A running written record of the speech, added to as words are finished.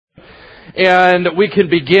and we can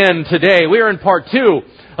begin today. We are in part 2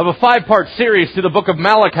 of a 5-part series to the book of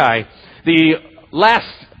Malachi, the last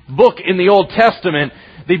book in the Old Testament,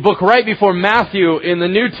 the book right before Matthew in the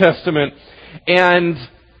New Testament. And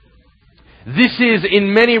this is,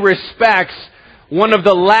 in many respects, one of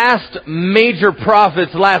the last major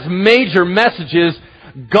prophets, last major messages.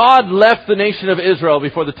 God left the nation of Israel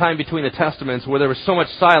before the time between the Testaments, where there was so much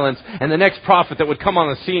silence, and the next prophet that would come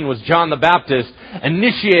on the scene was John the Baptist,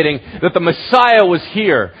 initiating that the Messiah was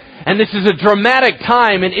here. And this is a dramatic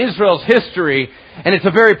time in Israel's history, and it's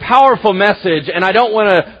a very powerful message, and I don't want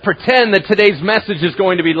to pretend that today's message is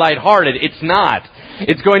going to be lighthearted. It's not.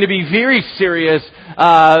 It's going to be very serious,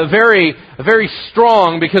 very, very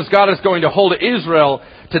strong, because God is going to hold Israel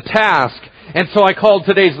to task. And so I called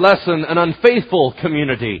today's lesson an unfaithful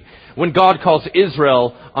community, when God calls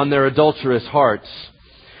Israel on their adulterous hearts.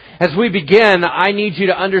 As we begin, I need you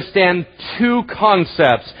to understand 2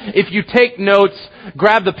 concepts. If you take notes,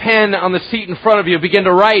 grab the pen on the seat in front of you, begin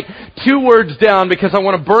to write 2 words down, because I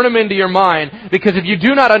want to burn them into your mind. Because if you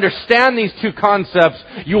do not understand these 2 concepts,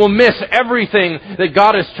 you will miss everything that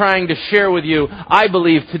God is trying to share with you, I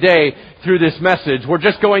believe, today through this message. We're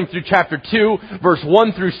just going through chapter 2, verse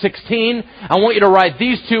 1 through 16. I want you to write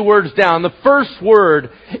these 2 words down. The first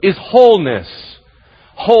word is wholeness.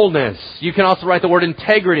 Wholeness. You can also write the word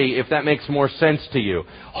integrity if that makes more sense to you.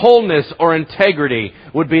 Wholeness or integrity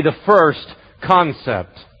would be the first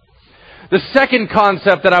concept. The second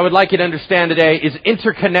concept that I would like you to understand today is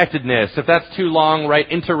interconnectedness. If that's too long,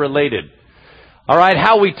 write interrelated. Alright,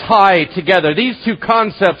 how we tie together. These 2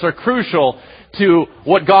 concepts are crucial to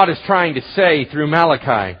what God is trying to say through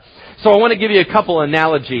Malachi. So I want to give you a couple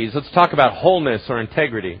analogies. Let's talk about wholeness or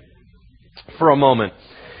integrity for a moment.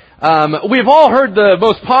 We've all heard the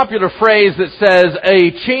most popular phrase that says,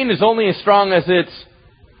 a chain is only as strong as its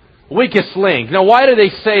weakest link. Now, why do they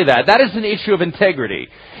say that? That is an issue of integrity.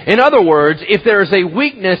 In other words, if there is a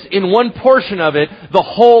weakness in one portion of it, the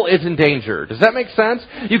whole is in danger. Does that make sense?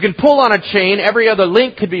 You can pull on a chain, every other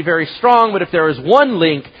link could be very strong, but if there is one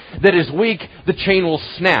link that is weak, the chain will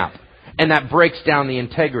snap, and that breaks down the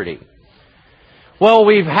integrity. Well,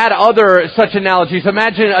 we've had other such analogies.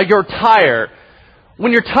 Imagine your tire.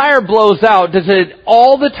 When your tire blows out, does it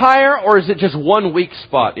all the tire, or is it just one weak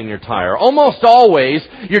spot in your tire? Almost always,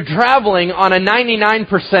 you're traveling on a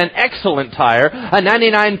 99% excellent tire, a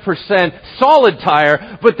 99% solid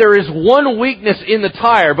tire, but there is one weakness in the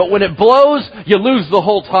tire. But when it blows, you lose the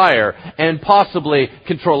whole tire and possibly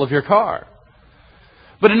control of your car.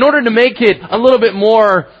 But in order to make it a little bit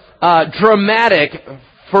more dramatic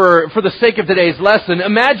for the sake of today's lesson,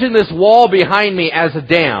 imagine this wall behind me as a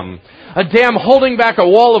dam. A dam holding back a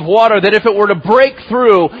wall of water that if it were to break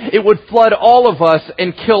through, it would flood all of us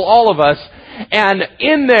and kill all of us. And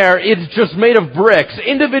in there, it's just made of bricks,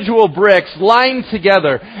 individual bricks lined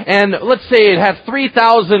together. And let's say it had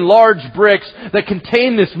 3,000 large bricks that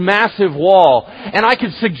contain this massive wall. And I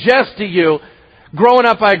could suggest to you, growing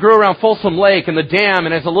up, I grew around Folsom Lake and the dam,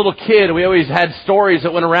 and as a little kid, we always had stories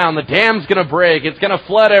that went around, the dam's gonna break, it's gonna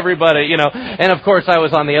flood everybody, you know. And of course, I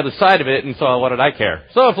was on the other side of it, and so what did I care?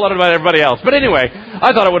 So it flooded about everybody else. But anyway,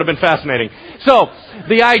 I thought it would have been fascinating. So,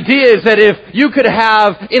 the idea is that if you could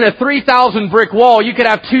have, in a 3,000 brick wall, you could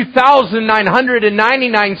have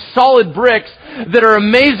 2,999 solid bricks that are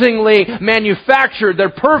amazingly manufactured, they're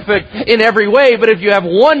perfect in every way, but if you have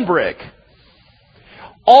one brick,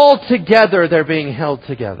 all together, they're being held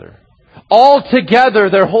together. All together,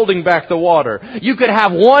 they're holding back the water. You could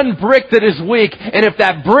have one brick that is weak, and if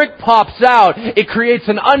that brick pops out, it creates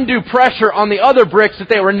an undue pressure on the other bricks that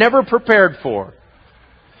they were never prepared for.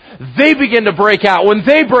 They begin to break out. When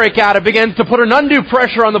they break out, it begins to put an undue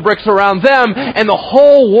pressure on the bricks around them, and the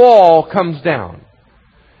whole wall comes down.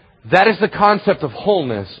 That is the concept of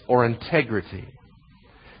wholeness or integrity.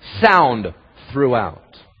 Sound throughout.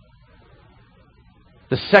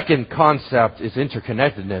 The second concept is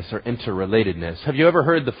interconnectedness or interrelatedness. Have you ever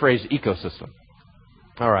heard the phrase ecosystem?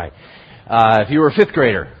 All right. If you were a 5th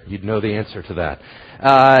grader, you'd know the answer to that.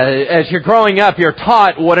 As you're growing up, you're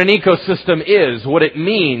taught what an ecosystem is, what it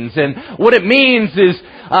means. And what it means is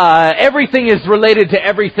everything is related to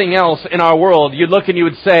everything else in our world. You'd look and you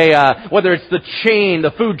would say, whether it's the chain,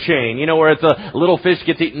 the food chain, you know, where it's a little fish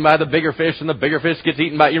gets eaten by the bigger fish and the bigger fish gets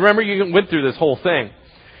eaten by... You remember you went through this whole thing.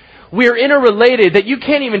 We are interrelated that you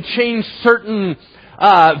can't even change certain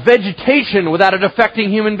vegetation without it affecting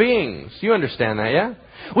human beings. You understand that, yeah?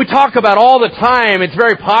 We talk about all the time, it's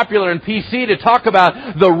very popular in PC to talk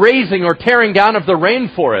about the razing or tearing down of the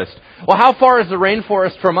rainforest. Well, how far is the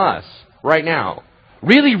rainforest from us right now?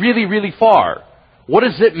 Really, really, really far. What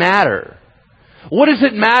does it matter? What does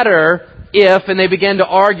it matter if, and they began to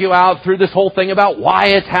argue out through this whole thing about why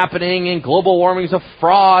it's happening, and global warming's a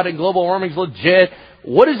fraud, and global warming's legit.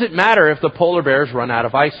 What does it matter if the polar bears run out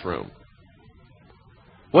of ice room?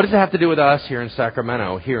 What does it have to do with us here in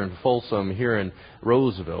Sacramento, here in Folsom, here in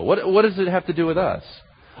Roseville? What does it have to do with us?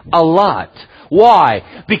 A lot.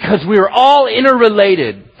 Why? Because we are all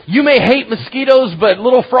interrelated. You may hate mosquitoes, but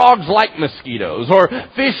little frogs like mosquitoes, or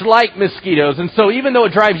fish like mosquitoes. And so even though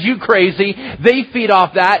it drives you crazy, they feed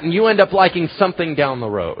off that, and you end up liking something down the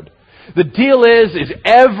road. The deal is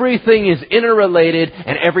everything is interrelated,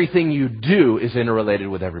 and everything you do is interrelated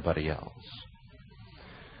with everybody else.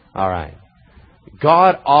 All right.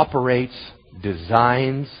 God operates,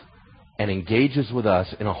 designs, and engages with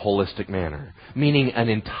us in a holistic manner, meaning an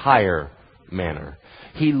entire manner.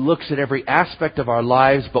 He looks at every aspect of our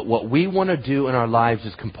lives, but what we want to do in our lives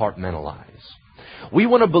is compartmentalize. We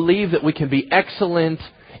want to believe that we can be excellent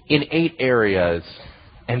in 8 areas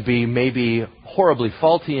and be maybe horribly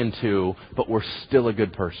faulty in 2, but we're still a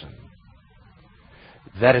good person.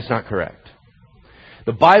 That is not correct.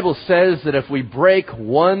 The Bible says that if we break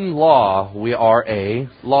one law, we are a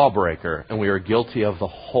lawbreaker, and we are guilty of the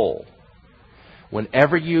whole.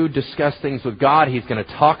 Whenever you discuss things with God, He's going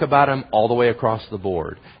to talk about them all the way across the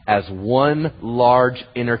board as one large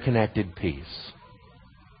interconnected piece.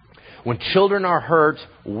 When children are hurt,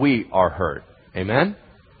 we are hurt. Amen?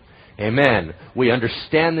 Amen. We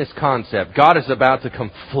understand this concept. God is about to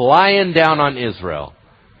come flying down on Israel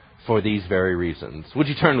for these very reasons. Would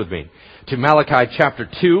you turn with me to Malachi chapter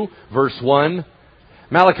 2, verse 1.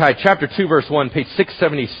 Malachi chapter 2, verse 1, page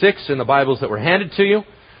 676 in the Bibles that were handed to you.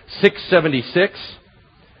 676.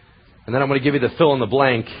 And then I'm going to give you the fill in the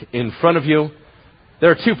blank in front of you.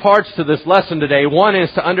 There are 2 parts to this lesson today. One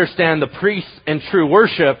is to understand the priests and true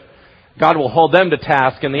worship. God will hold them to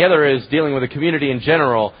task. And the other is dealing with the community in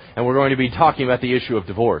general. And we're going to be talking about the issue of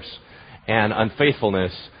divorce and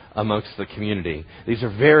unfaithfulness amongst the community. These are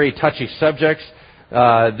very touchy subjects.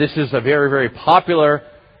 This is a very, very popular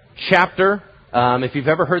chapter. If you've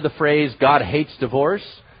ever heard the phrase, God hates divorce,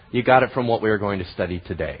 you got it from what we are going to study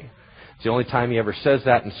today. It's the only time He ever says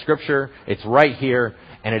that in Scripture. It's right here,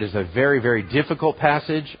 and it is a very, very difficult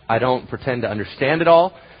passage. I don't pretend to understand it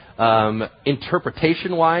all.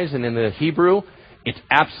 Interpretation-wise and in the Hebrew, it's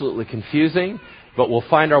absolutely confusing, but we'll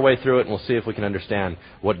find our way through it, and we'll see if we can understand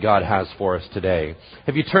what God has for us today.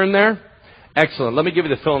 Have you turned there? Excellent. Let me give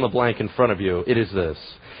you the fill in the blank in front of you. It is this.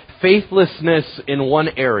 Faithlessness in one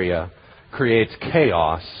area creates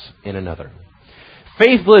chaos in another.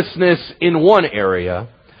 Faithlessness in one area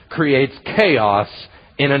creates chaos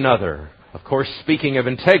in another. Of course, speaking of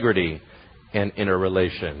integrity and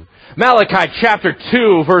interrelation. Malachi chapter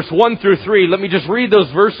 2, verse 1 through 3. Let me just read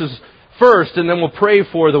those verses first, and then we'll pray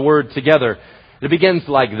for the word together. It begins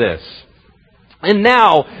like this. And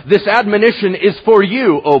now, this admonition is for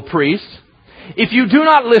you, O priests. If you do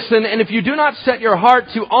not listen, and if you do not set your heart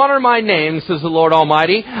to honor my name, says the Lord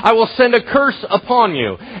Almighty, I will send a curse upon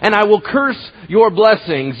you, and I will curse your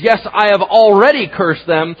blessings. Yes, I have already cursed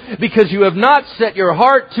them, because you have not set your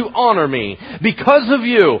heart to honor me. Because of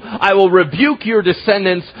you, I will rebuke your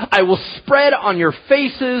descendants. I will spread on your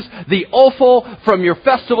faces the offal from your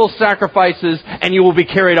festival sacrifices, and you will be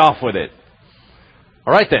carried off with it.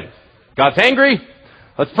 All right then. God's angry?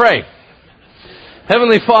 Let's pray.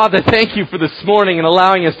 Heavenly Father, thank you for this morning and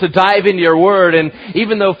allowing us to dive into your word. And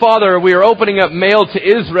even though, Father, we are opening up mail to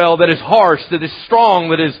Israel that is harsh, that is strong,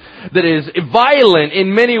 that is violent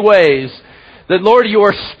in many ways, that, Lord, you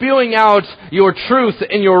are spewing out your truth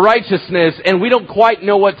and your righteousness, and we don't quite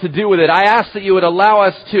know what to do with it. I ask that you would allow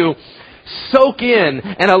us to soak in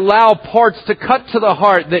and allow parts to cut to the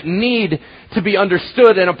heart that need to be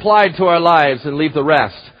understood and applied to our lives, and leave the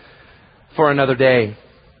rest for another day.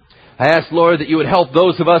 I ask, Lord, that you would help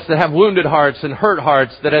those of us that have wounded hearts and hurt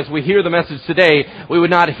hearts, that as we hear the message today, we would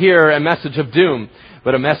not hear a message of doom,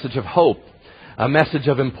 but a message of hope, a message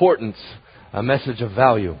of importance, a message of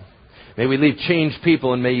value. May we leave changed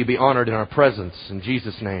people, and may you be honored in our presence. In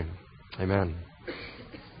Jesus' name, amen.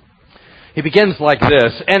 He begins like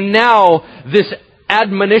this. And now this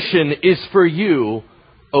admonition is for you,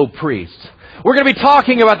 O priest. We're going to be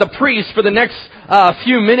talking about the priest for the next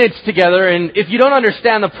few minutes together. And if you don't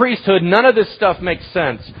understand the priesthood, none of this stuff makes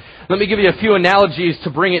sense. Let me give you a few analogies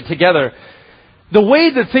to bring it together. The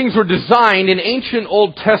way that things were designed in ancient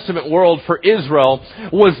Old Testament world for Israel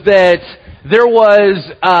was that there was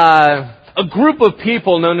a group of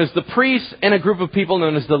people known as the priests and a group of people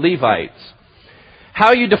known as the Levites.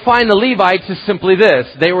 How you define the Levites is simply this.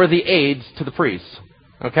 They were the aides to the priests.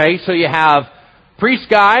 Okay, so you have priest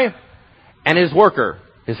guy and his worker,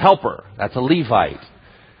 his helper. That's a Levite.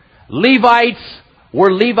 Levites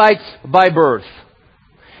were Levites by birth.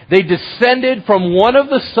 They descended from one of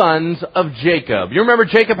the sons of Jacob. You remember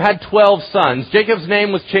Jacob had 12 sons. Jacob's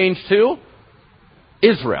name was changed to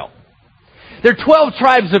Israel. There are 12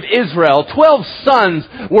 tribes of Israel. 12 sons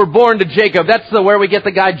were born to Jacob. That's where we get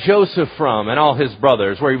the guy Joseph from and all his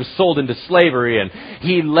brothers, where he was sold into slavery and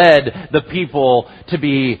he led the people to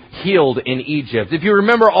be healed in Egypt. If you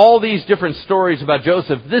remember all these different stories about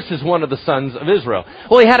Joseph, this is one of the sons of Israel.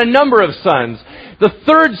 Well, he had a number of sons. The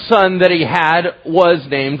third son that he had was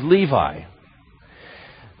named Levi.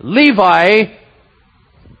 Levi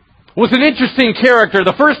was an interesting character.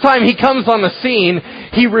 The first time he comes on the scene,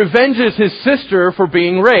 he revenges his sister for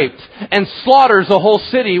being raped and slaughters a whole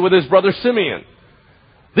city with his brother Simeon.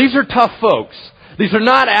 These are tough folks. These are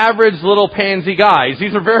not average little pansy guys.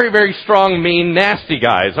 These are very, very strong, mean, nasty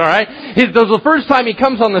guys, all right? The first time he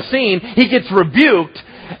comes on the scene, he gets rebuked,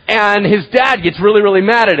 and his dad gets really, really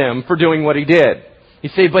mad at him for doing what he did. You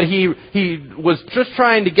say, but he was just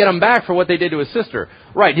trying to get him back for what they did to his sister.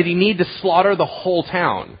 Right, did he need to slaughter the whole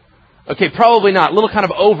town? Okay, probably not. A little kind of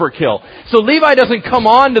overkill. So Levi doesn't come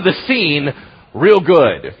onto the scene real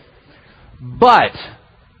good. But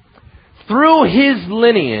through his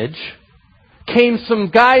lineage came some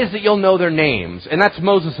guys that you'll know their names, and that's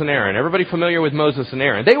Moses and Aaron. Everybody familiar with Moses and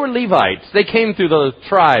Aaron? They were Levites. They came through the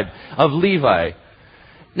tribe of Levi.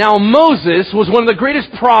 Now, Moses was one of the greatest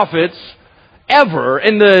prophets ever,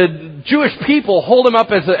 and the Jewish people hold him up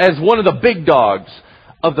as one of the big dogs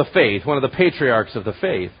of the faith, one of the patriarchs of the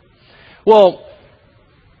faith. Well,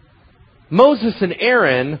 Moses and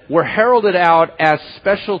Aaron were heralded out as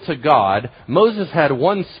special to God. Moses had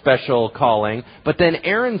one special calling, but then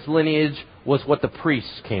Aaron's lineage was what the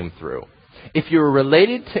priests came through. If you were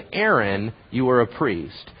related to Aaron, you were a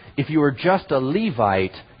priest. If you were just a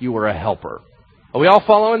Levite, you were a helper. Are we all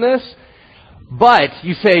following this? But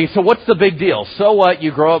you say, so what's the big deal? So what?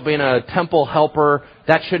 You grow up being a temple helper.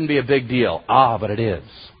 That shouldn't be a big deal. Ah, but it is.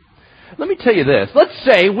 Let me tell you this. Let's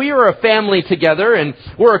say we are a family together and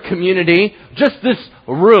we're a community, just this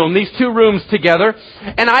room, these two rooms together,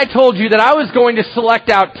 and I told you that I was going to select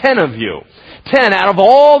out 10 of you. 10 out of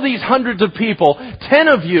all these hundreds of people, 10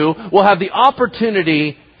 of you will have the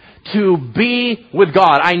opportunity to be with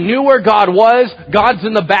God. I knew where God was. God's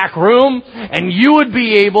in the back room, and you would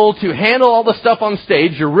be able to handle all the stuff on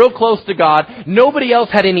stage. You're real close to God. Nobody else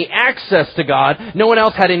had any access to God. No one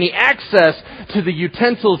else had any access to the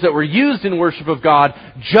utensils that were used in worship of God.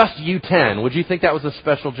 Just you 10. Would you think that was a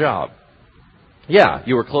special job? Yeah,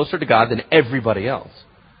 you were closer to God than everybody else.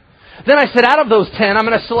 Then I said, out of those 10, I'm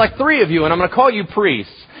going to select 3 of you, and I'm going to call you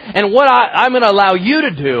priests. And what I'm going to allow you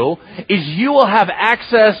to do is you will have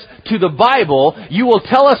access to the Bible. You will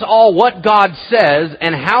tell us all what God says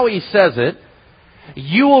and how He says it.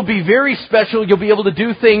 You will be very special. You'll be able to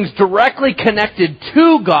do things directly connected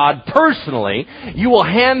to God personally. You will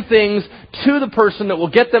hand things to the person that will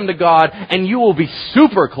get them to God, and you will be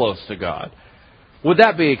super close to God. Would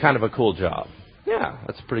that be kind of a cool job? Yeah,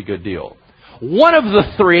 that's a pretty good deal. One of the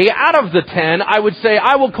 3, out of the 10, I would say,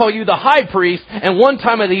 I will call you the high priest, and one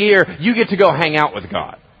time of the year, you get to go hang out with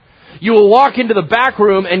God. You will walk into the back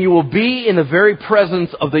room, and you will be in the very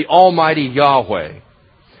presence of the Almighty Yahweh.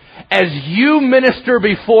 As you minister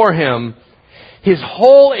before Him, His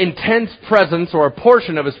whole intense presence, or a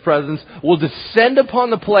portion of His presence, will descend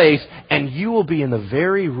upon the place, and you will be in the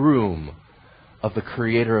very room of the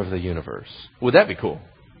Creator of the universe. Would that be cool?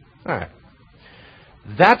 All right.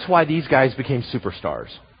 That's why these guys became superstars.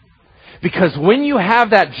 Because when you have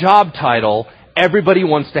that job title, everybody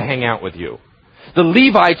wants to hang out with you. The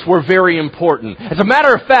Levites were very important. As a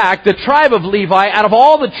matter of fact, the tribe of Levi, out of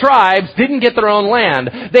all the tribes, didn't get their own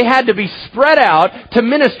land. They had to be spread out to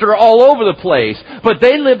minister all over the place. But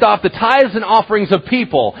they lived off the tithes and offerings of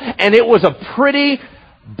people. And it was a pretty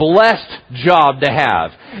blessed job to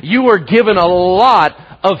have. You were given a lot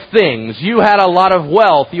of things. You had a lot of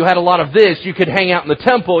wealth. You had a lot of this. You could hang out in the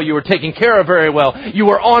temple. You were taken care of very well. You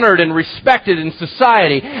were honored and respected in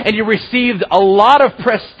society. And you received a lot of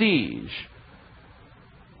prestige.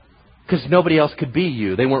 Because nobody else could be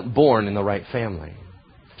you. They weren't born in the right family.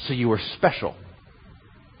 So you were special.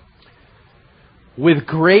 With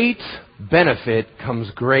great benefit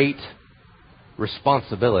comes great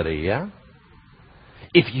responsibility, yeah?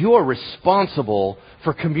 If you are responsible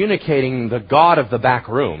for communicating the God of the back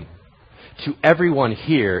room to everyone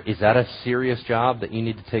here, is that a serious job that you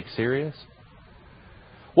need to take serious?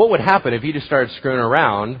 What would happen if you just started screwing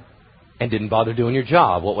around and didn't bother doing your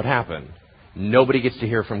job? What would happen? Nobody gets to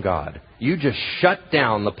hear from God. You just shut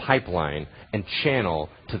down the pipeline and channel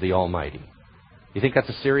to the Almighty. You think that's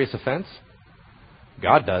a serious offense?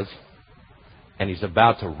 God does. And He's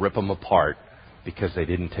about to rip them apart Because they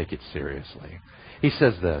didn't take it seriously. He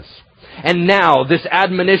says this, "And now this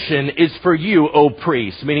admonition is for you, O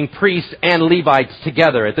priests," meaning priests and Levites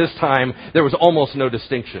together. At this time, there was almost no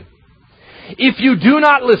distinction. "If you do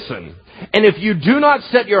not listen, and if you do not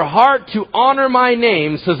set your heart to honor my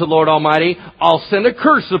name, says the Lord Almighty, I'll send a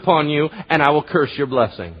curse upon you, and I will curse your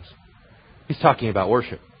blessings." He's talking about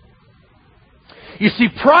worship. You see,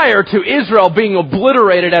 prior to Israel being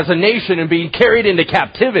obliterated as a nation and being carried into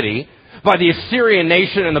captivity by the Assyrian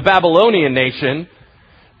nation and the Babylonian nation,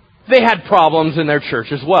 they had problems in their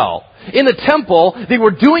church as well. In the temple, they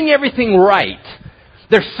were doing everything right.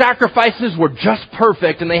 Their sacrifices were just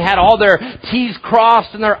perfect, and they had all their T's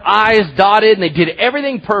crossed and their I's dotted, and they did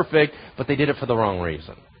everything perfect, but they did it for the wrong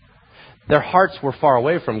reason. Their hearts were far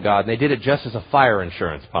away from God, and they did it just as a fire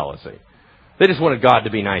insurance policy. They just wanted God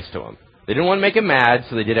to be nice to them. They didn't want to make him mad,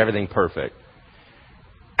 so they did everything perfect.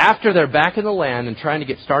 After they're back in the land and trying to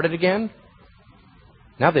get started again,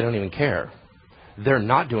 now they don't even care. They're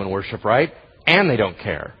not doing worship right, and they don't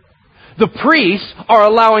care. The priests are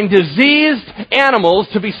allowing diseased animals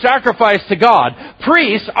to be sacrificed to God.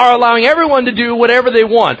 Priests are allowing everyone to do whatever they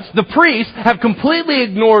want. The priests have completely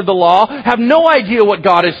ignored the law, have no idea what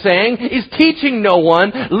God is saying, is teaching no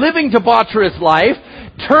one, living debaucherous life,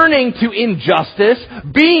 turning to injustice,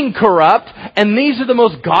 being corrupt, and these are the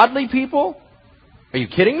most godly people? Are you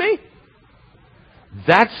kidding me?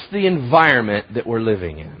 That's the environment that we're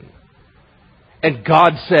living in. And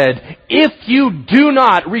God said, if you do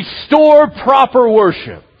not restore proper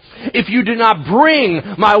worship, if you do not bring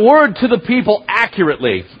my word to the people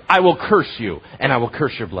accurately, I will curse you, and I will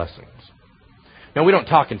curse your blessings. Now, we don't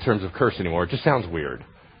talk in terms of curse anymore. It just sounds weird.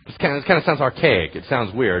 It kind of sounds archaic. It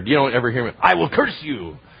sounds weird. You don't ever hear me, I will curse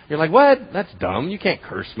you. You're like, what? That's dumb. You can't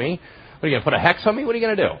curse me. What, are you going to put a hex on me? What are you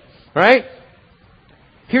going to do? Right?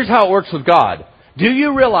 Here's how it works with God. Do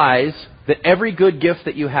you realize that every good gift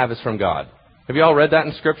that you have is from God? Have you all read that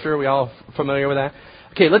in Scripture? Are we all familiar with that?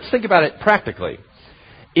 Okay, let's think about it practically.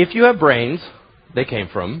 If you have brains, they came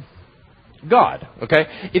from God. Okay?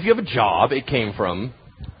 If you have a job, it came from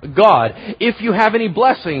God. If you have any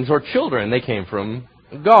blessings or children, they came from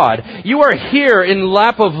God. You are here in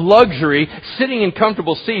lap of luxury, sitting in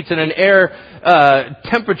comfortable seats in an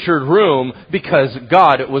air-temperatured room because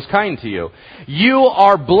God was kind to you. You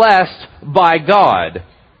are blessed by God.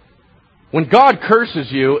 When God curses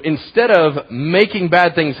you, instead of making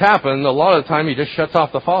bad things happen, a lot of the time He just shuts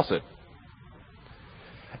off the faucet.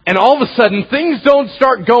 And all of a sudden, things don't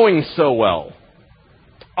start going so well.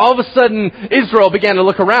 All of a sudden, Israel began to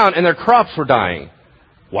look around and their crops were dying.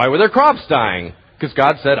 Why were their crops dying? Because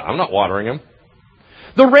God said, I'm not watering them.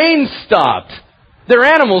 The rain stopped. Their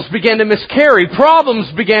animals began to miscarry.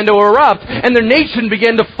 Problems began to erupt. And their nation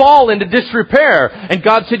began to fall into disrepair. And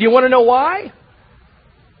God said, you want to know why?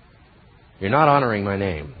 You're not honoring my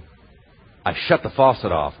name. I shut the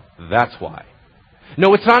faucet off. That's why.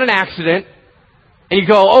 No, it's not an accident. And you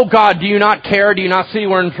go, oh God, do you not care? Do you not see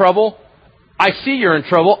we're in trouble? I see you're in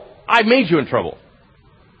trouble. I made you in trouble.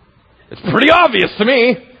 It's pretty obvious to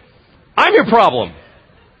me. I'm your problem.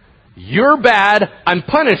 You're bad. I'm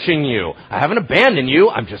punishing you. I haven't abandoned you.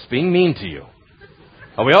 I'm just being mean to you.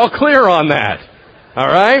 Are we all clear on that? All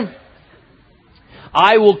right?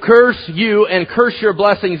 I will curse you and curse your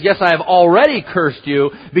blessings. Yes, I have already cursed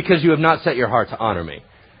you because you have not set your heart to honor me.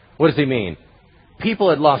 What does he mean? People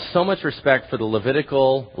had lost so much respect for the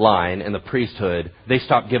Levitical line and the priesthood, they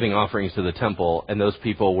stopped giving offerings to the temple, and those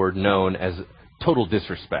people were known as total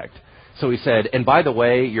disrespect. So he said, and by the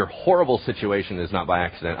way, your horrible situation is not by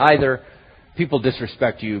accident either. People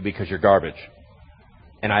disrespect you because you're garbage.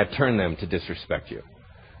 And I've turned them to disrespect you.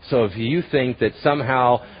 So if you think that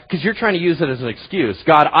somehow, because you're trying to use it as an excuse,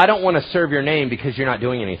 God, I don't want to serve your name because you're not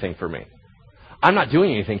doing anything for me. I'm not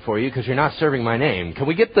doing anything for you because you're not serving my name. Can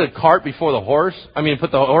we get the cart before the horse?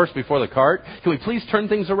 Put the horse before the cart? Can we please turn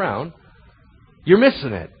things around? You're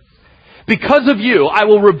missing it. Because of you, I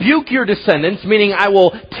will rebuke your descendants, meaning I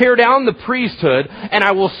will tear down the priesthood, and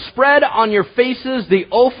I will spread on your faces the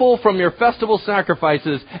offal from your festival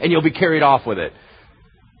sacrifices, and you'll be carried off with it.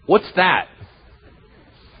 What's that?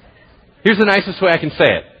 Here's the nicest way I can say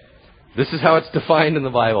it. This is how it's defined in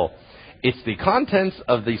the Bible. It's the contents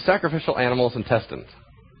of the sacrificial animal's intestines.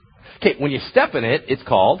 Okay, when you step in it, it's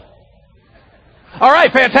called... All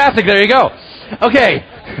right, fantastic. There you go. Okay.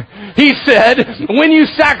 He said, when you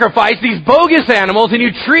sacrifice these bogus animals and you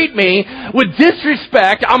treat me with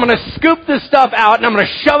disrespect, I'm going to scoop this stuff out and I'm going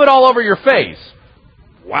to shove it all over your face.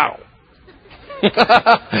 Wow.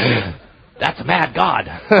 That's a mad God.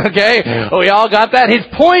 Okay? We all got that. His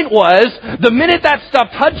point was, the minute that stuff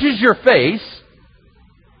touches your face,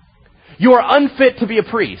 You are unfit to be a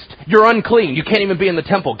priest. You're unclean. You can't even be in the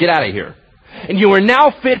temple. Get out of here. And you are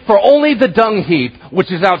now fit for only the dung heap,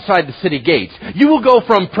 which is outside the city gates. You will go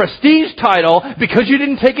from prestige title, because you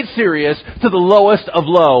didn't take it serious, to the lowest of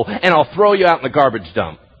low, and I'll throw you out in the garbage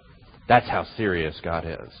dump. That's how serious God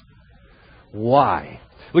is. Why?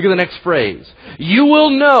 Look at the next phrase. You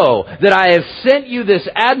will know that I have sent you this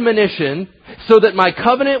admonition so that my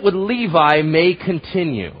covenant with Levi may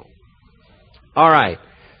continue. All right.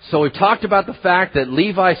 So we've talked about the fact that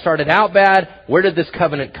Levi started out bad. Where did this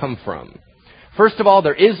covenant come from? First of all,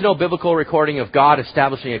 there is no biblical recording of God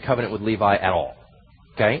establishing a covenant with Levi at all.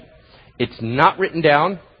 Okay? It's not written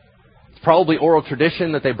down. It's probably oral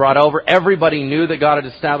tradition that they brought over. Everybody knew that God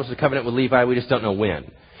had established a covenant with Levi. We just don't know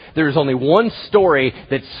when. There is only one story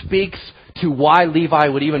that speaks to why Levi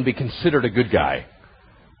would even be considered a good guy.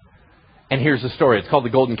 And here's the story. It's called the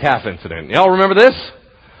Golden Calf Incident. Y'all remember this?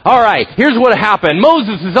 All right, here's what happened.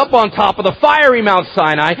 Moses is up on top of the fiery Mount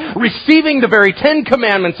Sinai, receiving the very 10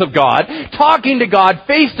 commandments of God, talking to God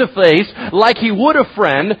face to face like he would a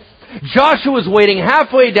friend. Joshua's waiting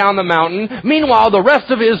halfway down the mountain. Meanwhile, the rest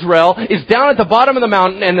of Israel is down at the bottom of the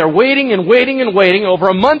mountain, and they're waiting and waiting and waiting. Over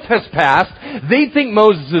a month has passed. They think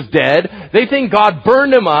Moses is dead. They think God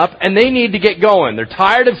burned him up, and they need to get going. They're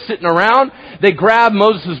tired of sitting around. They grab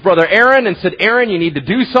Moses' brother Aaron and said, Aaron, you need to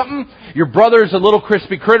do something. Your brother's a little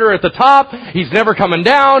crispy critter at the top. He's never coming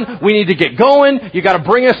down. We need to get going. You got to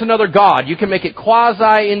bring us another God. You can make it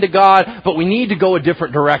quasi into God, but we need to go a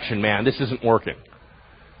different direction, man. This isn't working.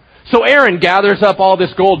 So Aaron gathers up all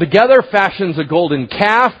this gold together, fashions a golden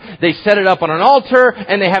calf. They set it up on an altar,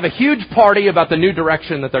 and they have a huge party about the new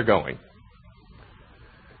direction that they're going.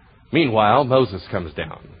 Meanwhile, Moses comes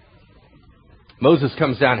down. Moses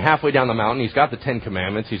comes down halfway down the mountain. He's got the 10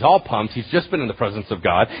 commandments. He's all pumped. He's just been in the presence of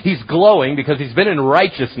God. He's glowing because he's been in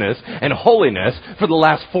righteousness and holiness for the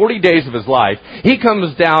last 40 days of his life. He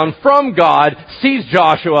comes down from God, sees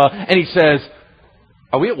Joshua, and he says,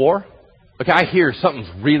 are we at war? Okay, I hear something's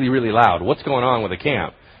really, really loud. What's going on with the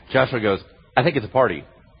camp? Joshua goes, I think it's a party.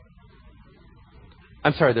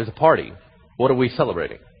 I'm sorry, there's a party. What are we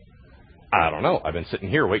celebrating? I don't know. I've been sitting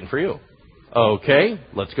here waiting for you. Okay,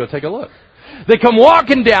 let's go take a look. They come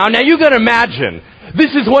walking down. Now you can imagine,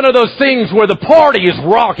 this is one of those things where the party is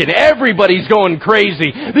rocking. Everybody's going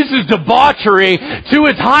crazy. This is debauchery to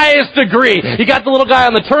its highest degree. You got the little guy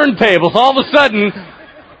on the turntables. All of a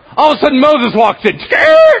sudden Moses walks in.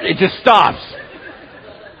 Scared! It just stops.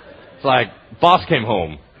 It's like, boss came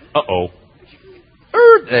home. Uh-oh.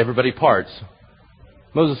 Everybody parts.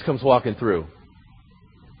 Moses comes walking through.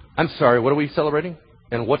 I'm sorry, what are we celebrating?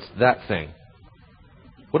 And what's that thing?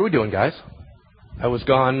 What are we doing, guys? I was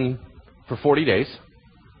gone for 40 days,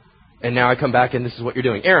 and now I come back and this is what you're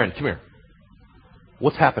doing. Aaron, come here.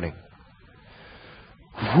 What's happening?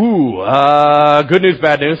 Good news,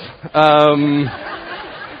 bad news.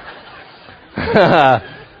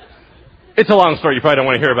 It's a long story. You probably don't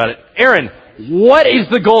want to hear about it. Aaron, what is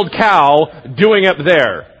the gold cow doing up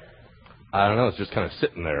there? I don't know. It's just kind of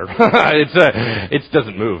sitting there. It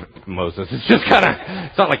doesn't move, Moses. It's just kind of,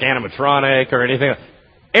 it's not like animatronic or anything.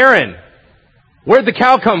 Aaron, where'd the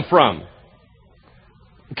cow come from?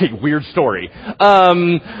 Okay, weird story.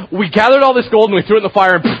 We gathered all this gold and we threw it in the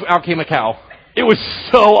fire and poof, out came a cow. It was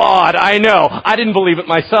so odd. I know. I didn't believe it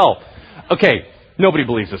myself. Okay, nobody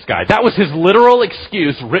believes this guy. That was his literal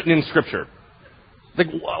excuse written in Scripture. Like,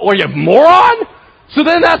 are you a moron? So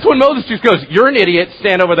then that's when Moses just goes, you're an idiot,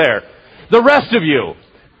 stand over there. The rest of you,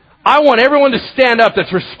 I want everyone to stand up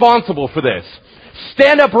that's responsible for this.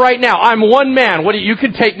 Stand up right now. I'm one man. You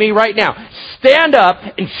can take me right now. Stand up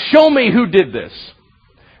and show me who did this.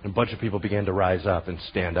 And a bunch of people began to rise up and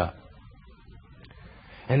stand up.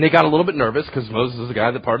 And they got a little bit nervous because Moses is the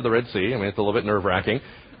guy that parted the Red Sea. I mean, it's a little bit nerve-wracking.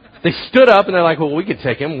 They stood up and they're like, well, we could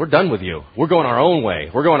take him. We're done with you. We're going our own way.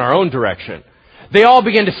 We're going our own direction. They all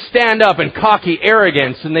begin to stand up in cocky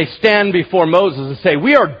arrogance, and they stand before Moses and say,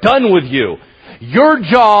 we are done with you. Your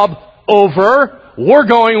job over. We're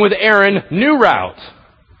going with Aaron, new route.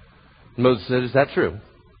 Moses said, is that true?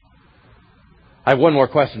 I have one more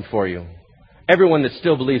question for you. Everyone that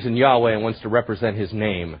still believes in Yahweh and wants to represent His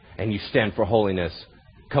name, and you stand for holiness,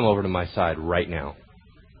 come over to my side right now.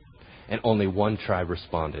 And only one tribe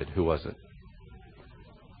responded. Who was it?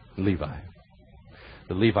 Levi.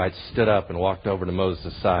 The Levites stood up and walked over to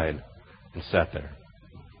Moses' side and sat there.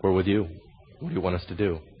 We're with you. What do you want us to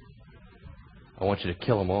do? I want you to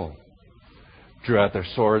kill them all. Drew out their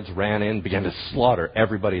swords, ran in, began to slaughter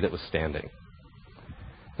everybody that was standing.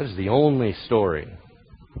 That is the only story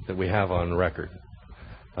that we have on record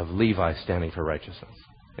of Levi standing for righteousness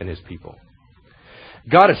and his people.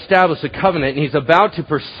 God established a covenant, and He's about to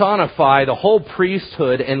personify the whole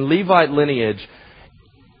priesthood and Levite lineage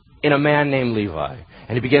in a man named Levi.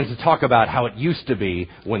 And He begins to talk about how it used to be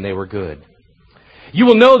when they were good. You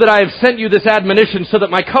will know that I have sent you this admonition so that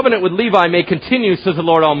my covenant with Levi may continue, says the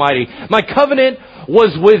Lord Almighty. My covenant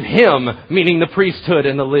was with him, meaning the priesthood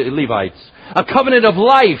and the Levites. A covenant of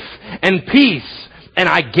life and peace, and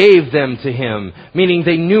I gave them to him, meaning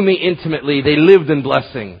they knew me intimately, they lived in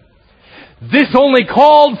blessing. This only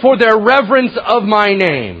called for their reverence of my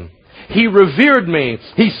name. He revered me.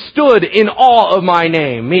 He stood in awe of my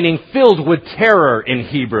name, meaning filled with terror in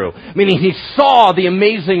Hebrew, meaning he saw the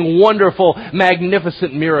amazing, wonderful,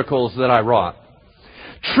 magnificent miracles that I wrought.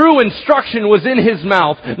 True instruction was in his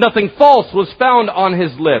mouth. Nothing false was found on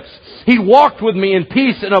his lips. He walked with me in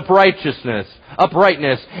peace and uprightness,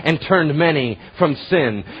 and turned many from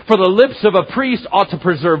sin. For the lips of a priest ought to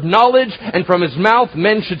preserve knowledge, and from his mouth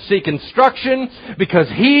men should seek instruction, because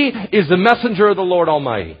he is the messenger of the Lord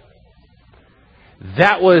Almighty.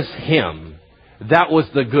 That was him. That was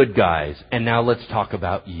the good guys. And now let's talk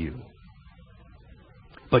about you.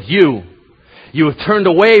 But you have turned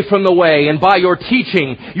away from the way, and by your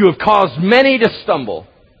teaching you have caused many to stumble.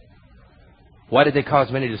 Why did they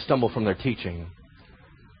cause many to stumble from their teaching?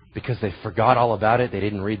 Because they forgot all about it. They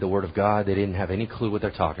didn't read the Word of God. They didn't have any clue what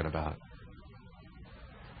they're talking about.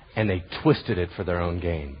 And they twisted it for their own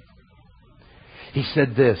gain. He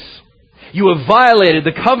said this, you have violated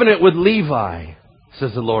the covenant with Levi,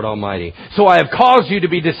 says the Lord Almighty. So I have caused you to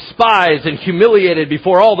be despised and humiliated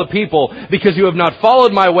before all the people, because you have not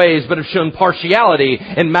followed my ways, but have shown partiality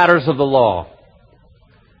in matters of the law.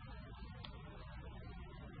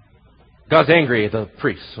 God's angry at the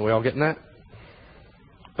priests. Are we all getting that?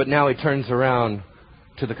 But now he turns around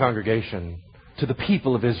to the congregation, to the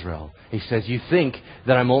people of Israel. He says, you think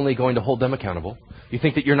that I'm only going to hold them accountable? You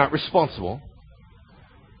think that you're not responsible?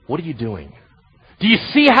 What are you doing? Do you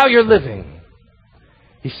see how you're living?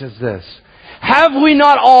 He says this, have we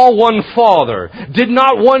not all one Father? Did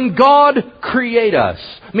not one God create us?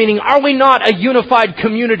 Meaning, are we not a unified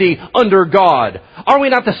community under God? Are we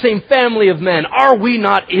not the same family of men? Are we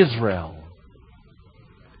not Israel?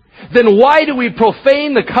 Then why do we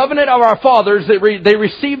profane the covenant of our fathers that they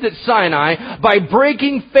received at Sinai by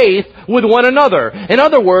breaking faith with one another? In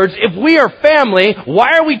other words, if we are family,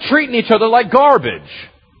 why are we treating each other like garbage?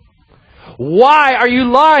 Why are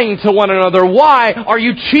you lying to one another? Why are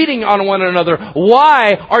you cheating on one another?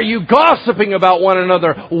 Why are you gossiping about one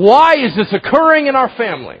another? Why is this occurring in our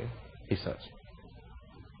family? He says.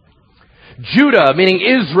 Judah, meaning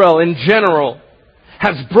Israel in general,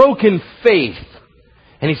 has broken faith.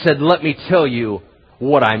 And he said, let me tell you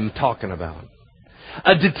what I'm talking about.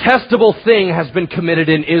 A detestable thing has been committed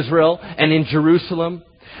in Israel and in Jerusalem.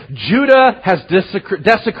 Judah has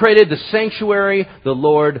desecrated the sanctuary the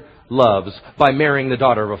Lord loves by marrying the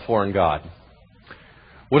daughter of a foreign god.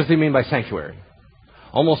 What does he mean by sanctuary?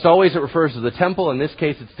 Almost always it refers to the temple. In this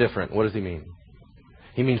case, it's different. What does he mean?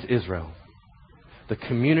 He means Israel, the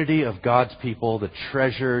community of God's people, the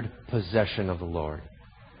treasured possession of the Lord.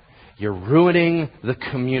 You're ruining the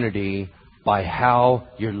community by how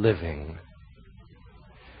you're living.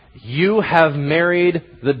 You have married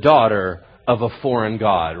the daughter of a foreign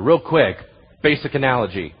god. Real quick, basic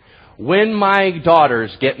analogy. When my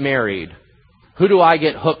daughters get married, who do I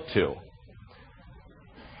get hooked to?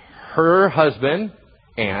 Her husband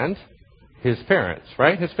and his parents,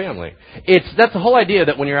 right? His family. That's the whole idea,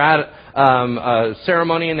 that when you're at a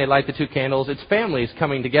ceremony and they light the two candles, it's families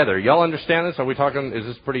coming together. Y'all understand this? Are we talking, is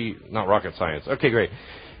this pretty, not rocket science? Okay, great.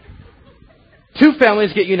 Two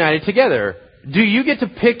families get united together. Do you get to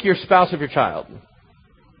pick your spouse of your child?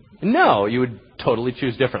 No, you would totally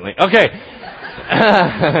choose differently. Okay.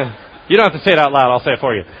 You don't have to say it out loud. I'll say it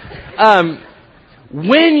for you.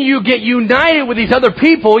 When you get united with these other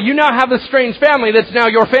people, you now have this strange family that's now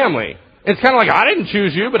your family. It's kind of like, I didn't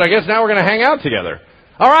choose you, but I guess now we're going to hang out together.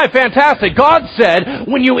 All right, fantastic. God said,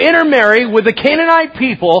 when you intermarry with the Canaanite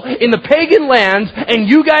people in the pagan lands and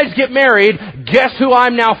you guys get married, guess who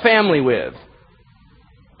I'm now family with?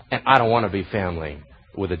 And I don't want to be family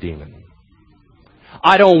with a demon.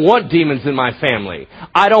 I don't want demons in my family.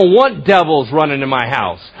 I don't want devils running in my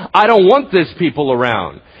house. I don't want these people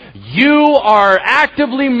around. You are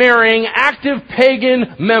actively marrying active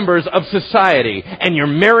pagan members of society, and you're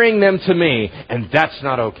marrying them to me, and that's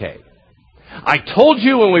not okay. I told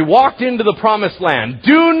you when we walked into the promised land,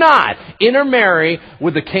 do not intermarry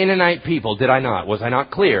with the Canaanite people. Did I not? Was I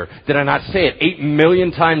not clear? Did I not say it 8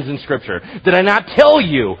 million times in Scripture? Did I not tell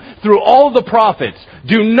you through all the prophets,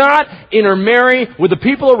 do not intermarry with the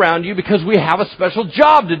people around you, because we have a special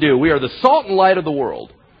job to do. We are the salt and light of the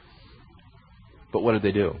world. But what did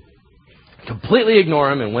they do? Completely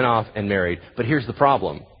ignore him and went off and married. But here's the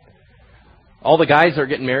problem. All the guys that are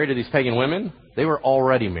getting married to these pagan women, they were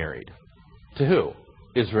already married. To who?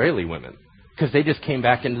 Israeli women. Because they just came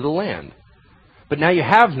back into the land. But now you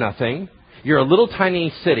have nothing. You're a little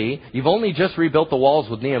tiny city. You've only just rebuilt the walls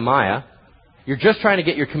with Nehemiah. You're just trying to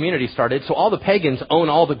get your community started. So all the pagans own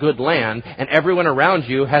all the good land, and everyone around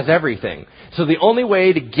you has everything. So the only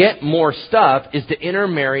way to get more stuff is to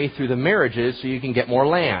intermarry through the marriages so you can get more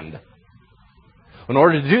land. In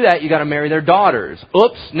order to do that, you got to marry their daughters.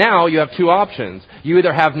 Oops, now you have two options. You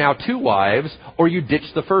either have now two wives, or you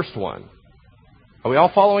ditch the first one. Are we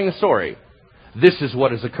all following the story? This is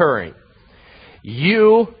what is occurring.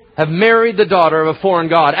 You have married the daughter of a foreign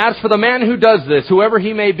god. As for the man who does this, whoever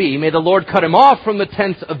he may be, may the Lord cut him off from the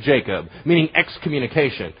tents of Jacob, meaning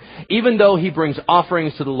excommunication, even though he brings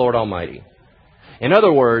offerings to the Lord Almighty. In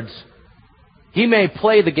other words, he may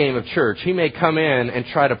play the game of church. He may come in and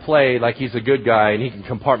try to play like he's a good guy, and he can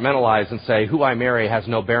compartmentalize and say, who I marry has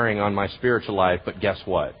no bearing on my spiritual life, but guess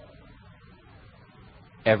what?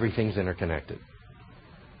 Everything's interconnected.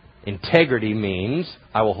 Integrity means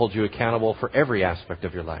I will hold you accountable for every aspect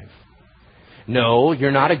of your life. No,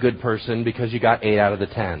 you're not a good person because you got 8 out of the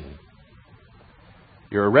 10.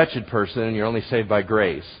 You're a wretched person and you're only saved by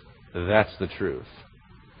grace. That's the truth.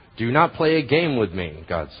 Do not play a game with me,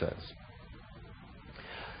 God says.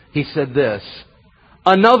 He said this,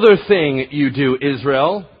 another thing you do,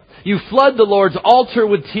 Israel. You flood the Lord's altar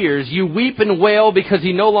with tears. You weep and wail because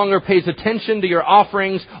he no longer pays attention to your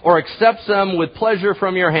offerings or accepts them with pleasure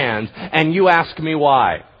from your hands. And you ask me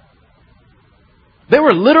why. They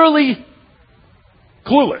were literally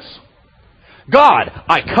clueless. God,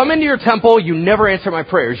 I come into your temple. You never answer my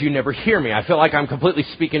prayers. You never hear me. I feel like I'm completely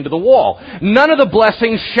speaking to the wall. None of the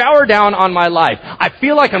blessings shower down on my life. I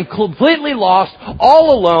feel like I'm completely lost,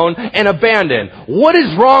 all alone, and abandoned. What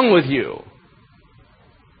is wrong with you?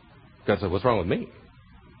 God said, what's wrong with me?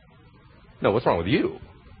 No, what's wrong with you?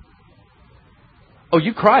 Oh,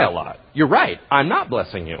 you cry a lot. You're right. I'm not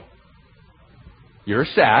blessing you. You're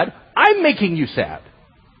sad. I'm making you sad.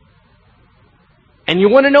 And you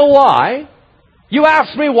want to know why? You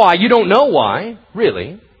ask me why. You don't know why.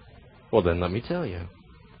 Really? Well, then let me tell you.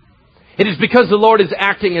 It is because the Lord is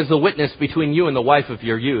acting as the witness between you and the wife of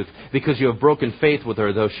your youth, because you have broken faith with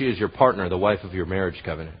her, though she is your partner, the wife of your marriage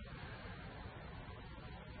covenant.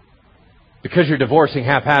 Because you're divorcing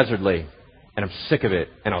haphazardly, and I'm sick of it,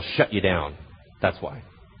 and I'll shut you down. That's why.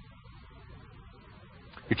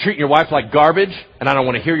 You're treating your wife like garbage, and I don't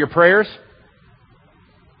want to hear your prayers.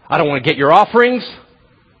 I don't want to get your offerings.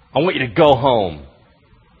 I want you to go home.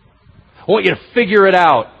 I want you to figure it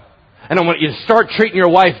out. And I want you to start treating your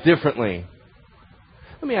wife differently.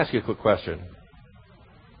 Let me ask you a quick question.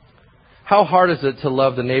 How hard is it to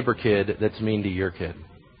love the neighbor kid that's mean to your kid?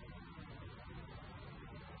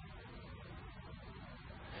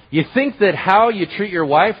 You think that how you treat your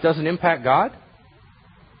wife doesn't impact God?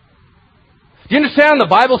 Do you understand the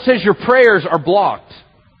Bible says your prayers are blocked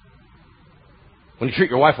when you treat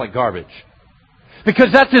your wife like garbage? Because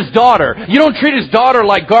that's his daughter. You don't treat his daughter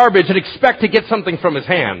like garbage and expect to get something from his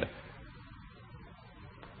hand.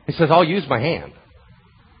 He says, I'll use my hand.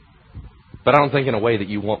 But I don't think in a way that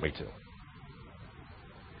you want me to.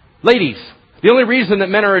 Ladies, the only reason that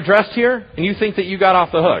men are addressed here, and you think that you got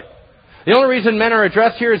off the hook, the only reason men are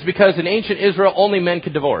addressed here is because in ancient Israel, only men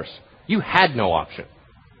could divorce. You had no option.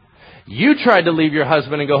 You tried to leave your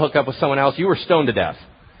husband and go hook up with someone else, you were stoned to death.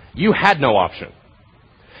 You had no option.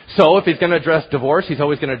 So if he's going to address divorce, he's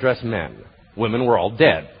always going to address men. Women were all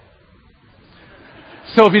dead.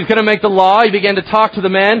 So if he's going to make the law, he began to talk to the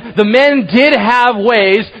men. The men did have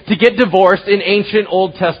ways to get divorced in ancient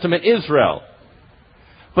Old Testament Israel.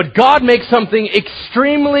 But God makes something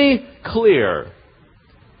extremely clear.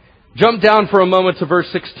 Jump down for a moment to verse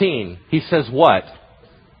 16. He says what?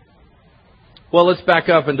 Well, let's back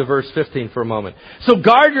up into verse 15 for a moment. So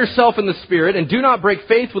guard yourself in the Spirit and do not break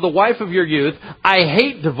faith with the wife of your youth. I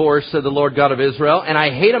hate divorce, said the Lord God of Israel, and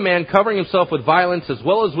I hate a man covering himself with violence as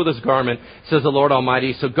well as with his garment, says the Lord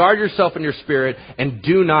Almighty. So guard yourself in your spirit and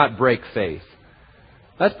do not break faith.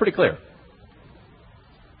 That's pretty clear.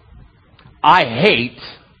 I hate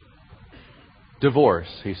divorce,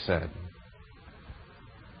 he said.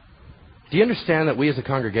 Do you understand that we as a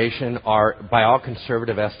congregation are, by all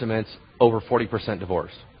conservative estimates, over 40%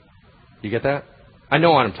 divorced? You get that? I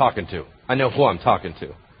know what I'm talking to. I know who I'm talking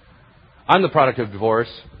to. I'm the product of divorce.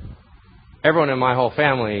 Everyone in my whole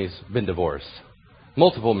family's been divorced.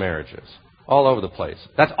 Multiple marriages. All over the place.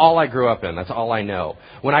 That's all I grew up in. That's all I know.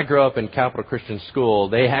 When I grew up in Capital Christian School,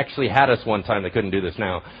 they actually had us one time. They couldn't do this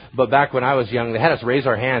now. But back when I was young, they had us raise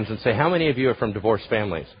our hands and say, how many of you are from divorced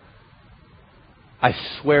families? I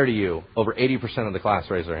swear to you, over 80% of the class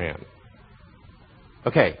raised their hand.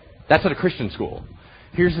 Okay, that's at a Christian school.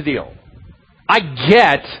 Here's the deal. I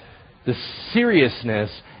get the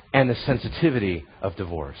seriousness and the sensitivity of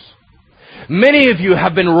divorce. Many of you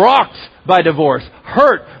have been rocked by divorce,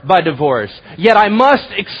 hurt by divorce. Yet I must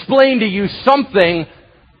explain to you something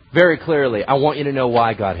very clearly. I want you to know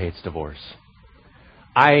why God hates divorce.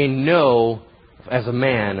 I know, as a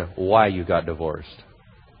man, why you got divorced.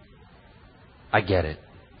 I get it.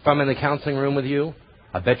 If I'm in the counseling room with you,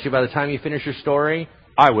 I bet you by the time you finish your story,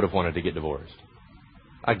 I would have wanted to get divorced.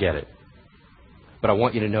 I get it. But I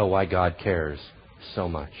want you to know why God cares so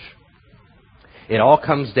much. It all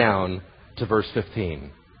comes down to verse 15.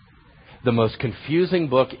 The most confusing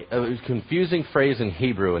phrase in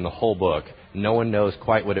Hebrew in the whole book. No one knows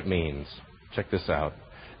quite what it means. Check this out.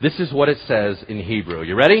 This is what it says in Hebrew.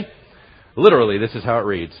 You ready? Literally, this is how it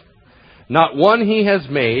reads. Not one he has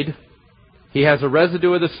made. He has a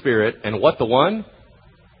residue of the Spirit. And what the one?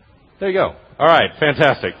 There you go. All right,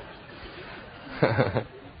 fantastic. I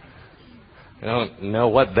don't know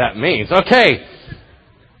what that means. Okay.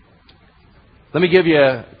 Let me give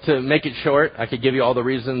you, to make it short, I could give you all the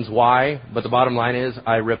reasons why, but the bottom line is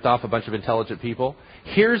I ripped off a bunch of intelligent people.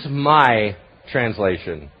 Here's my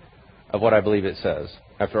translation of what I believe it says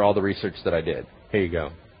after all the research that I did. Here you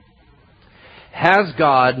go. Has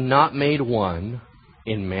God not made one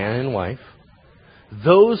in man and wife,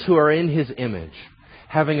 those who are in His image,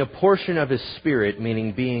 having a portion of His Spirit,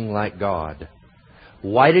 meaning being like God?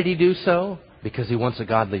 Why did He do so? Because He wants a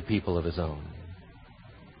godly people of His own.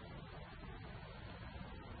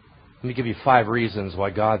 Let me give you 5 reasons why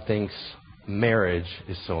God thinks marriage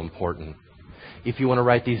is so important. If you want to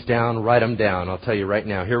write these down, write them down. I'll tell you right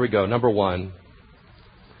now. Here we go. Number 1.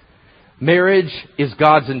 Marriage is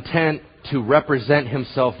God's intent to represent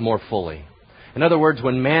Himself more fully. In other words,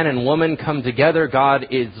 when man and woman come together, God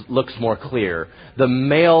looks more clear. The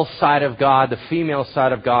male side of God, the female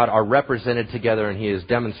side of God are represented together, and He is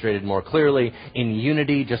demonstrated more clearly in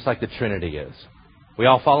unity, just like the Trinity is. We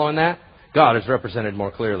all following that? God is represented more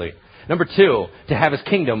clearly. Number 2, to have His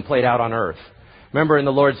kingdom played out on earth. Remember in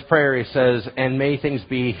the Lord's Prayer He says, and may things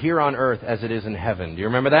be here on earth as it is in heaven. Do you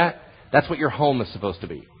remember that? That's what your home is supposed to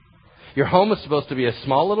be. Your home is supposed to be a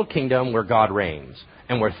small little kingdom where God reigns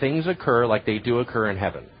and where things occur like they do occur in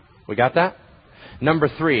heaven. We got that? Number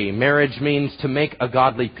 3, marriage means to make a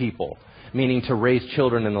godly people, meaning to raise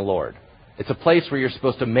children in the Lord. It's a place where you're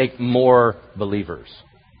supposed to make more believers.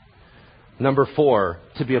 Number 4,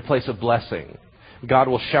 to be a place of blessing. God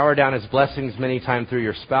will shower down His blessings many times through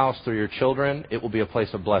your spouse, through your children. It will be a place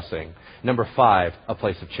of blessing. Number 5, a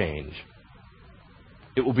place of change.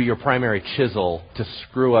 It will be your primary chisel to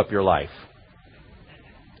screw up your life.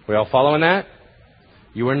 We all following that?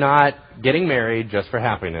 You are not getting married just for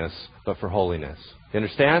happiness, but for holiness. You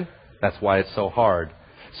understand? That's why it's so hard.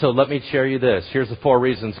 So let me share you this. Here's the 4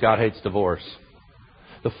 reasons God hates divorce.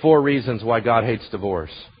 The 4 reasons why God hates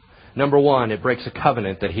divorce. Number 1, it breaks a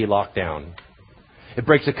covenant that He locked down. It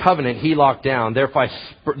breaks a covenant He locked down,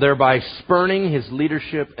 thereby spurning His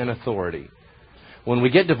leadership and authority. When we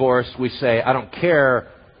get divorced, we say, I don't care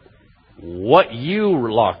what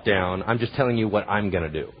you locked down. I'm just telling you what I'm going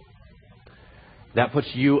to do. That puts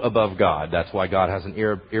you above God. That's why God has an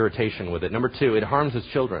irritation with it. Number 2, it harms His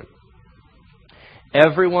children.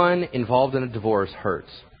 Everyone involved in a divorce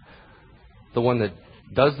hurts. The one that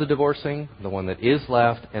does the divorcing, the one that is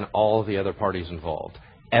left, and all the other parties involved.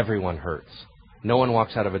 Everyone hurts. No one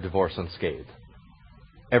walks out of a divorce unscathed.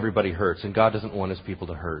 Everybody hurts, and God doesn't want His people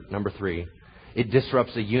to hurt. Number 3, it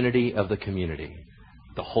disrupts the unity of the community.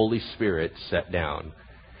 The Holy Spirit set down.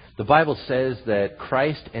 The Bible says that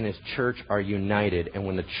Christ and His church are united, and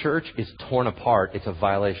when the church is torn apart, it's a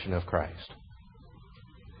violation of Christ.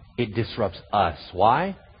 It disrupts us.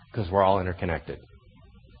 Why? Because we're all interconnected.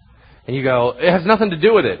 And you go, it has nothing to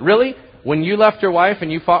do with it. Really? When you left your wife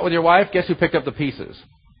and you fought with your wife, guess who picked up the pieces?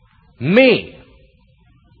 Me.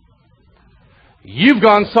 You've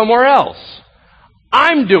gone somewhere else.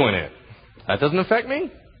 I'm doing it. That doesn't affect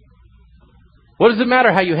me. What does it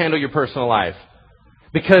matter how you handle your personal life?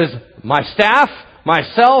 Because my staff,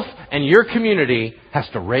 myself, and your community has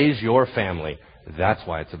to raise your family. That's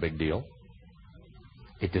why it's a big deal.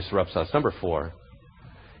 It disrupts us. Number 4,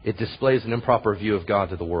 it displays an improper view of God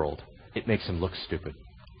to the world. It makes Him look stupid.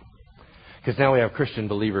 Because now we have Christian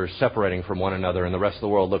believers separating from one another, and the rest of the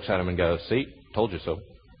world looks at them and goes, see, told you so.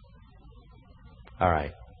 All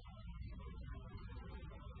right.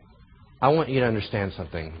 I want you to understand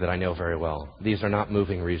something that I know very well. These are not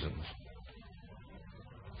moving reasons.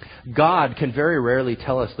 God can very rarely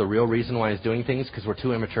tell us the real reason why He's doing things because we're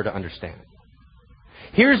too immature to understand.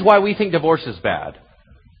 Here's why we think divorce is bad.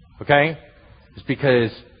 Okay? It's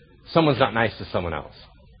because someone's not nice to someone else.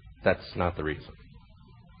 That's not the reason.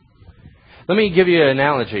 Let me give you an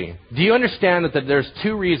analogy. Do you understand that there's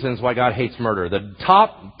two reasons why God hates murder? The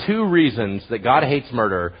top two reasons that God hates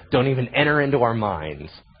murder don't even enter into our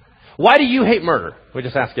minds. Why do you hate murder? We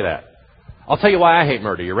just ask you that. I'll tell you why I hate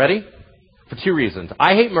murder. You ready? For two reasons.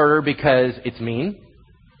 I hate murder because it's mean.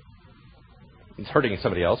 It's hurting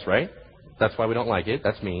somebody else, right? That's why we don't like it.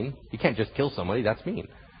 That's mean. You can't just kill somebody. That's mean.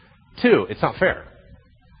 Two, it's not fair.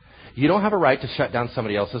 You don't have a right to shut down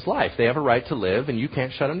somebody else's life. They have a right to live, and you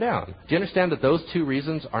can't shut them down. Do you understand that those two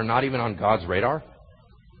reasons are not even on God's radar?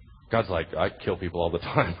 God's like, I kill people all the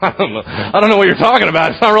time. I don't know what you're talking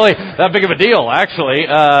about. It's not really that big of a deal, actually.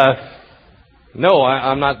 No,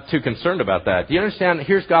 I'm not too concerned about that. Do you understand?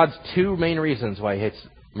 Here's God's two main reasons why He hates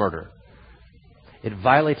murder. It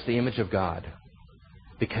violates the image of God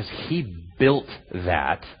because He built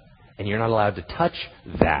that, and you're not allowed to touch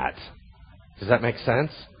that. Does that make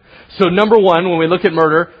sense? So number one, when we look at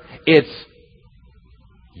murder, it's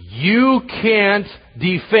you can't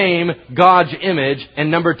defame God's image.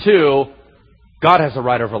 And number two, God has a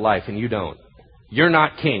right over life and you don't. You're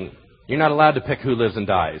not king. You're not allowed to pick who lives and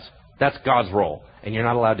dies. That's God's role. And you're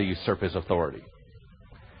not allowed to usurp His authority.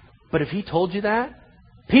 But if He told you that,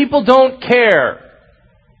 people don't care.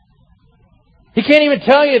 He can't even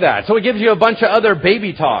tell you that. So He gives you a bunch of other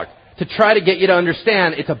baby talk to try to get you to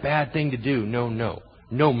understand it's a bad thing to do.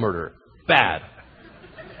 No murder. Bad.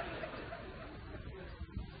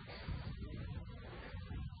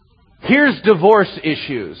 Here's divorce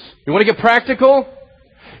issues. You want to get practical?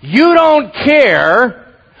 You don't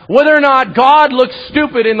care whether or not God looks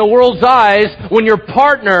stupid in the world's eyes when your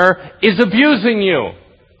partner is abusing you.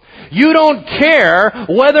 You don't care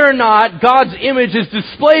whether or not God's image is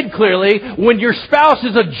displayed clearly when your spouse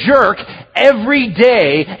is a jerk every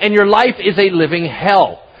day and your life is a living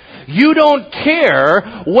hell. You don't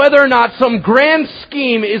care whether or not some grand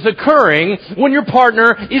scheme is occurring when your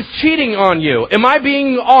partner is cheating on you. Am I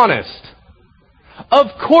being honest? Of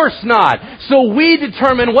course not. So we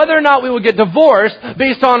determine whether or not we will get divorced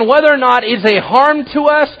based on whether or not it's a harm to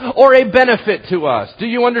us or a benefit to us. Do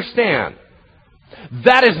you understand?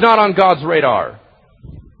 That is not on God's radar.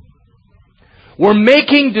 We're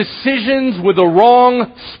making decisions with the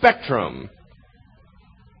wrong spectrum.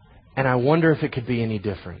 And I wonder if it could be any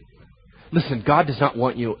different. Listen, God does not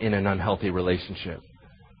want you in an unhealthy relationship.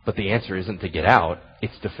 But the answer isn't to get out,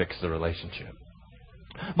 it's to fix the relationship.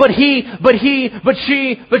 But she.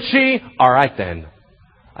 All right then.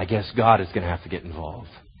 I guess God is going to have to get involved.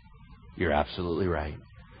 You're absolutely right.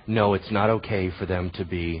 No, it's not okay for them to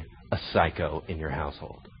be a psycho in your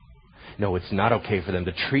household. No, it's not okay for them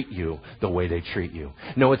to treat you the way they treat you.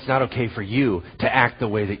 No, it's not okay for you to act the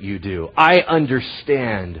way that you do. I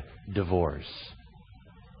understand divorce.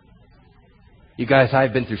 You guys,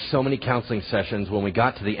 I've been through so many counseling sessions. When we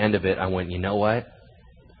got to the end of it, I went, you know what?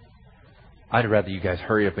 I'd rather you guys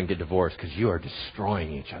hurry up and get divorced because you are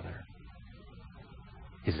destroying each other.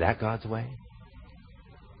 Is that God's way?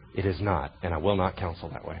 It is not, and I will not counsel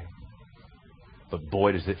that way. But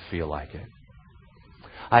boy, does it feel like it.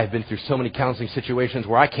 I have been through so many counseling situations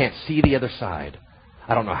where I can't see the other side.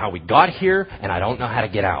 I don't know how we got here, and I don't know how to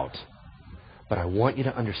get out. But I want you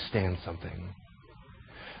to understand something.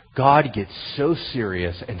 God gets so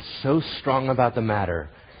serious and so strong about the matter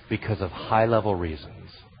because of high-level reasons,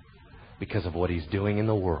 because of what He's doing in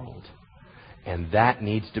the world. And that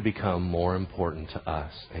needs to become more important to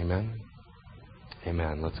us. Amen?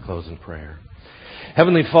 Amen. Let's close in prayer.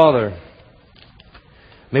 Heavenly Father,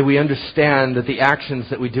 may we understand that the actions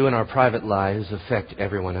that we do in our private lives affect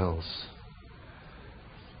everyone else.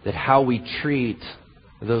 That how we treat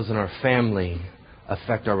those in our family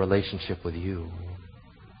affect our relationship with You.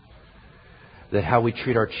 That how we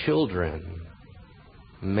treat our children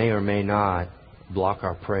may or may not block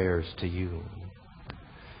our prayers to You.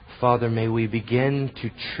 Father, may we begin to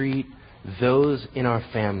treat those in our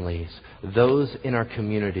families, those in our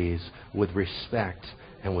communities with respect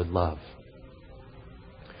and with love.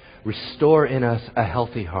 Restore in us a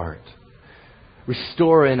healthy heart.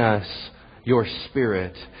 Restore in us Your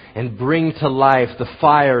Spirit and bring to life the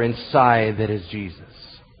fire inside that is Jesus.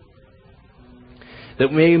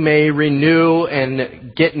 That we may renew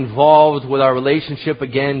and get involved with our relationship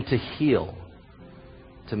again to heal,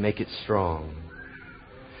 to make it strong.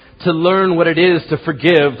 To learn what it is to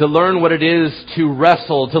forgive, to learn what it is to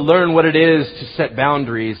wrestle, to learn what it is to set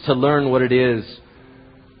boundaries, to learn what it is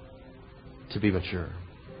to be mature.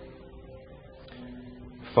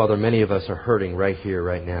 Father, many of us are hurting right here,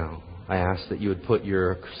 right now. I ask that you would put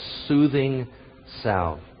your soothing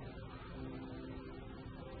salve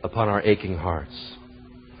upon our aching hearts.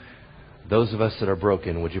 Those of us that are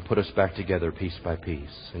broken, would you put us back together piece by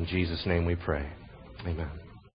piece? In Jesus' name we pray. Amen.